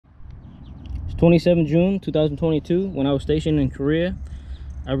27 June 2022, when I was stationed in Korea,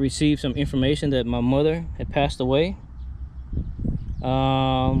 I received some information that my mother had passed away.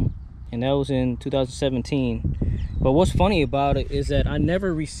 And that was in 2017. But what's funny about it is that I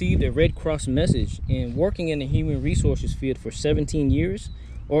never received a Red Cross message. And working in the human resources field for 17 years,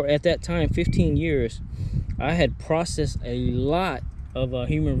 or at that time 15 years, I had processed a lot of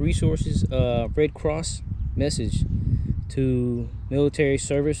human resources Red Cross message to military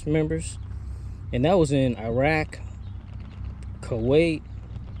service members. And that was in Iraq, Kuwait,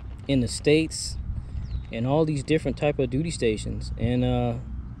 in the States, and all these different type of duty stations. And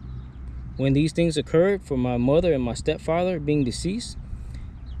when these things occurred for my mother and my stepfather being deceased,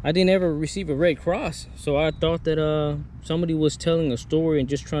 I didn't ever receive a Red Cross. So I thought that somebody was telling a story and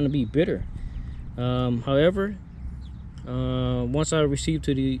just trying to be bitter. However, once I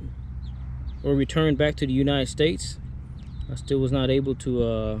returned back to the United States, I still was not able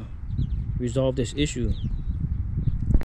to resolve this issue.